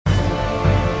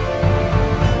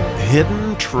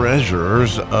hidden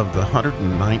treasures of the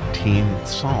 119th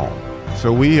Psalm.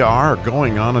 So we are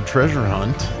going on a treasure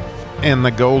hunt, and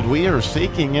the gold we are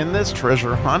seeking in this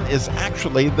treasure hunt is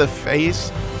actually the face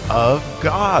of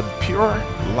God, pure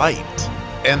light.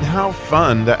 And how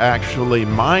fun to actually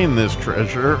mine this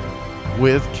treasure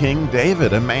with King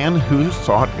David, a man who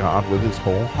sought God with his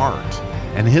whole heart.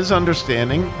 And his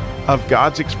understanding of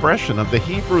God's expression of the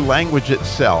Hebrew language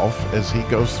itself as he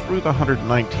goes through the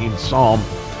 119th Psalm,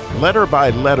 letter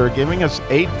by letter, giving us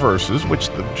 8 verses, which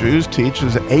the Jews teach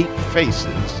as 8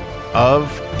 faces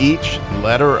of each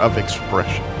letter of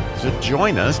expression. So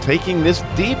join us taking this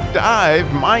deep dive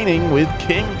mining with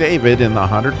King David in the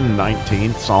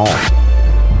 119th Psalm.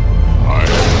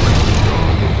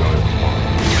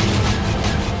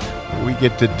 We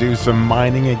get to do some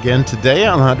mining again today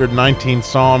on 119th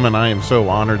Psalm, and I am so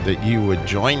honored that you would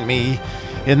join me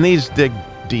in these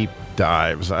deep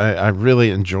dives. I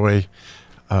really enjoy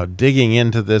digging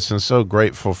into this, and so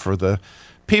grateful for the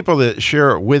people that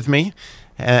share it with me.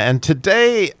 And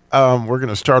today we're going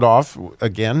to start off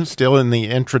again, still in the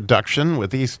introduction,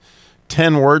 with these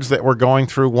 10 words that we're going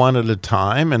through one at a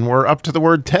time, and we're up to the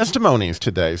word testimonies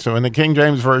today. So in the King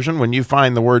James Version, when you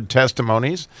find the word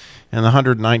testimonies in the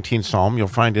 119th Psalm, you'll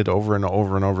find it over and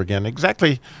over and over again.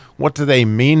 Exactly what do they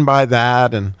mean by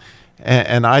that? And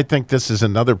I think this is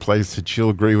another place that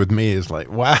you'll agree with me is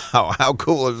like, wow, how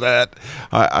cool is that?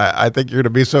 I think you're going to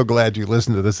be so glad you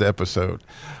listened to this episode.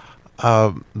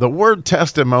 The word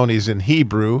testimonies in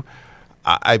Hebrew,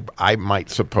 I might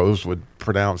suppose would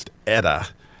pronounced Eda.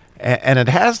 And it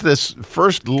has this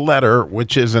first letter,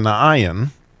 which is an ayin,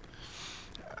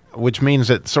 which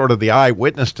means it's sort of the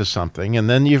eyewitness to something. And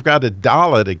then you've got a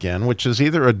dalet again, which is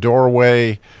either a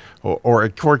doorway or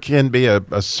it can be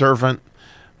a servant.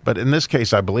 But in this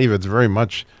case, I believe it's very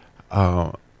much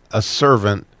a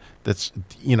servant that's,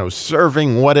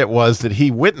 serving what it was that he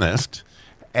witnessed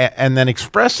and then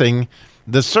expressing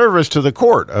the service to the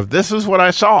court of this is what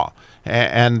I saw.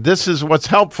 And this is what's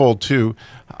helpful to...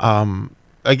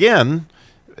 Again,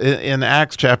 in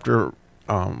Acts chapter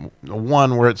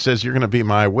 1, where it says you're going to be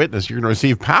my witness, you're going to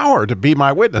receive power to be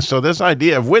my witness. So this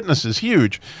idea of witness is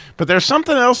huge. But there's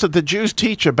something else that the Jews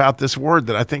teach about this word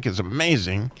that I think is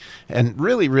amazing and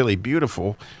really, really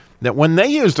beautiful, that when they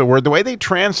use the word, the way they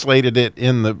translated it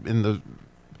in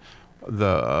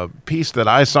the piece that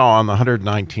I saw on the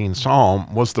 119th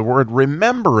Psalm was the word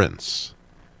remembrance.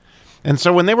 And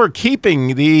so when they were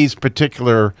keeping these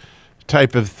particular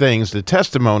type of things, the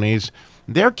testimonies,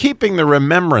 they're keeping the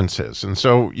remembrances. And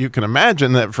so you can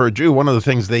imagine that for a Jew, one of the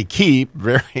things they keep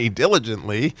very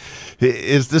diligently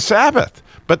is the Sabbath.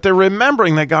 But they're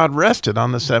remembering that God rested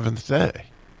on the 7th day.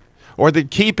 Or they're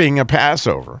keeping a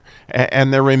Passover,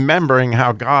 and they're remembering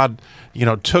how God,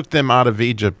 took them out of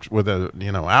Egypt with a,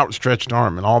 outstretched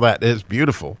arm, and all that is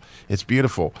beautiful. It's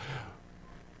beautiful.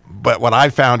 But what I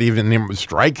found even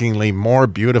strikingly more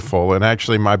beautiful, and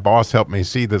actually my boss helped me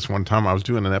see this one time, I was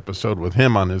doing an episode with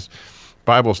him on his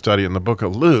Bible study in the book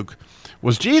of Luke,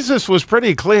 was Jesus was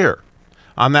pretty clear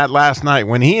on that last night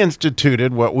when he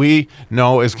instituted what we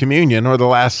know as communion or the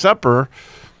Last Supper.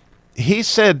 He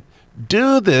said,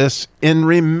 do this in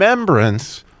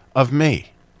remembrance of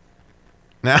me.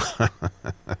 Now,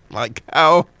 like,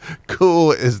 how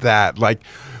cool is that? Like,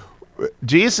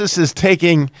 Jesus is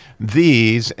taking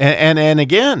these, and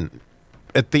again,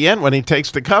 at the end, when he takes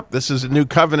the cup, this is a new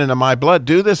covenant of my blood.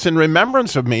 Do this in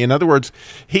remembrance of me. In other words,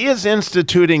 he is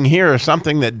instituting here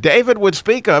something that David would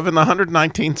speak of in the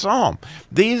 119th Psalm.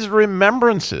 These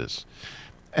remembrances.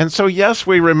 And so, yes,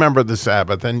 we remember the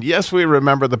Sabbath, and yes, we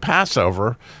remember the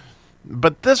Passover,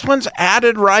 but this one's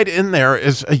added right in there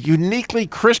is a uniquely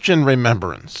Christian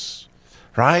remembrance.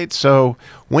 Right? So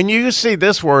when you see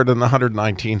this word in the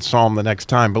 119th Psalm the next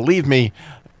time, believe me,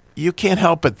 you can't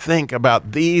help but think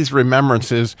about these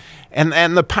remembrances and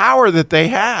the power that they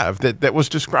have that was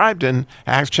described in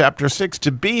Acts chapter 6 to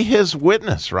be his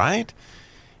witness, right?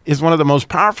 Is one of the most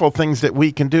powerful things that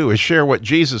we can do is share what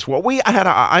we had an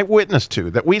eyewitness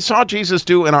to, that we saw Jesus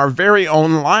do in our very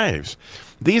own lives.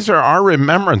 These are our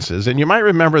remembrances. And you might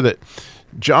remember that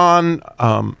John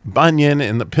Bunyan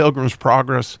in the Pilgrim's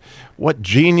Progress, what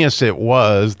genius it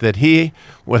was that he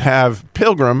would have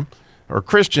Pilgrim or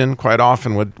Christian quite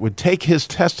often would take his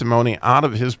testimony out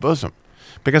of his bosom.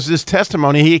 Because his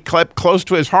testimony he kept close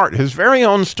to his heart, his very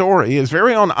own story, his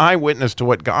very own eyewitness to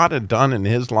what God had done in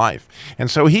his life. And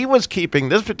so he was keeping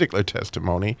this particular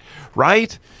testimony,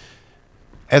 right,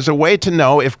 as a way to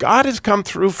know if God has come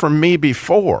through for me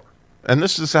before, and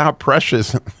this is how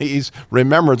precious these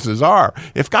remembrances are.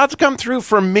 If God's come through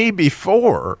for me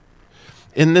before,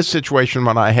 in this situation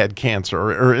when I had cancer,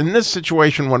 or in this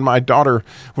situation when my daughter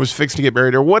was fixed to get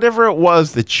married, or whatever it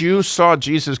was that you saw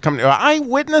Jesus come to. I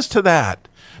witnessed to that.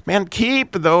 Man,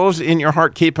 keep those in your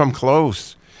heart. Keep them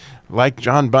close. Like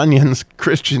John Bunyan's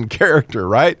Christian character,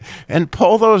 right? And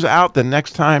pull those out the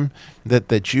next time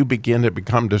that you begin to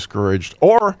become discouraged.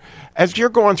 Or as you're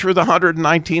going through the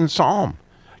 119th Psalm,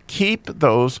 keep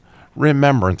those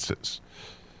remembrances.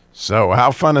 So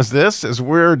how fun is this as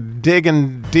we're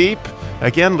digging deep?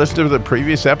 Again, listen to the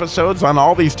previous episodes on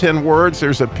all these 10 words.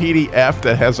 There's a PDF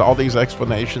that has all these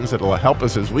explanations that will help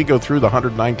us as we go through the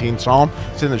 119th Psalm.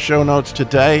 It's in the show notes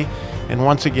today. And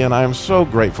once again, I am so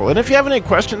grateful. And if you have any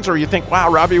questions or you think,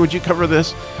 wow, Robbie, would you cover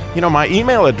this? My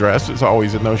email address is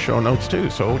always in those show notes too.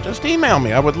 So just email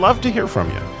me. I would love to hear from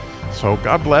you. So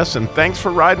God bless, and thanks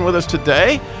for riding with us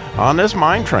today on this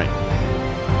Mind Train.